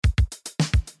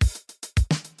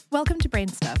Welcome to Brain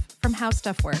Stuff from How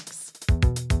Stuff Works.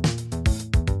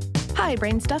 Hi,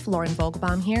 Brain Stuff, Lauren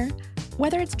Vogelbaum here.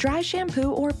 Whether it's dry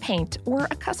shampoo or paint, we're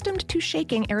accustomed to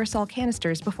shaking aerosol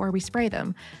canisters before we spray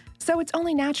them. So it's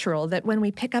only natural that when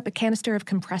we pick up a canister of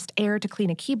compressed air to clean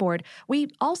a keyboard, we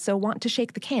also want to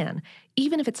shake the can,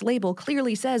 even if its label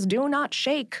clearly says, "Do not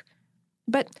shake."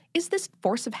 But is this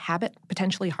force of habit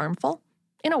potentially harmful?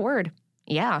 In a word,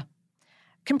 yeah.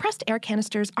 Compressed air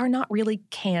canisters are not really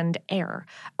canned air.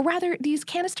 Rather, these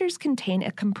canisters contain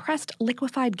a compressed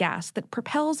liquefied gas that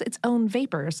propels its own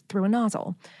vapors through a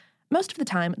nozzle. Most of the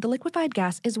time, the liquefied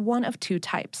gas is one of two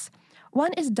types.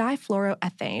 One is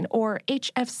difluoroethane, or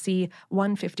HFC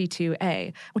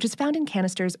 152A, which is found in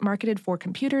canisters marketed for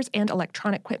computers and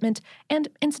electronic equipment, and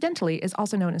incidentally is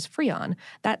also known as Freon,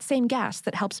 that same gas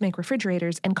that helps make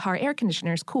refrigerators and car air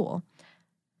conditioners cool.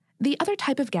 The other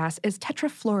type of gas is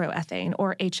tetrafluoroethane,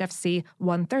 or HFC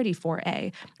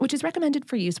 134A, which is recommended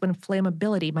for use when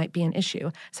flammability might be an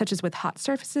issue, such as with hot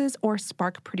surfaces or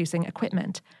spark-producing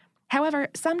equipment. However,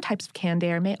 some types of canned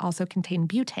air may also contain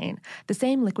butane, the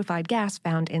same liquefied gas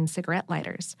found in cigarette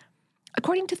lighters.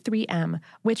 According to 3M,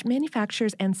 which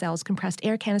manufactures and sells compressed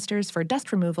air canisters for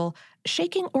dust removal,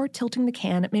 shaking or tilting the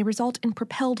can may result in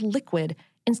propelled liquid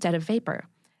instead of vapor.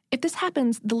 If this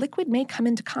happens, the liquid may come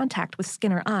into contact with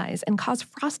skin or eyes and cause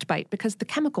frostbite because the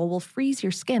chemical will freeze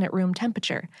your skin at room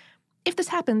temperature. If this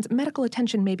happens, medical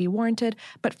attention may be warranted,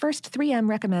 but first 3M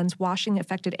recommends washing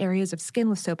affected areas of skin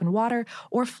with soap and water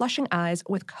or flushing eyes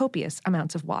with copious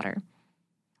amounts of water.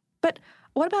 But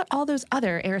what about all those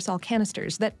other aerosol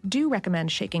canisters that do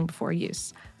recommend shaking before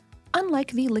use?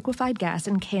 Unlike the liquefied gas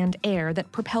in canned air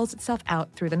that propels itself out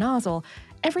through the nozzle,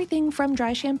 everything from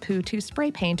dry shampoo to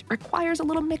spray paint requires a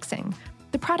little mixing.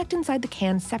 The product inside the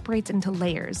can separates into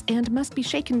layers and must be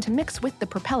shaken to mix with the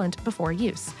propellant before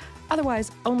use.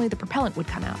 Otherwise, only the propellant would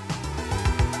come out.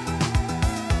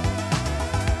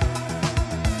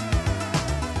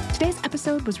 Today's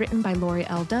episode was written by Lori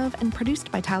L. Dove and produced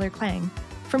by Tyler Klang.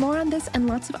 For more on this and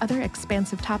lots of other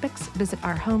expansive topics, visit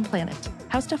our home planet,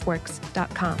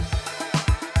 howstuffworks.com.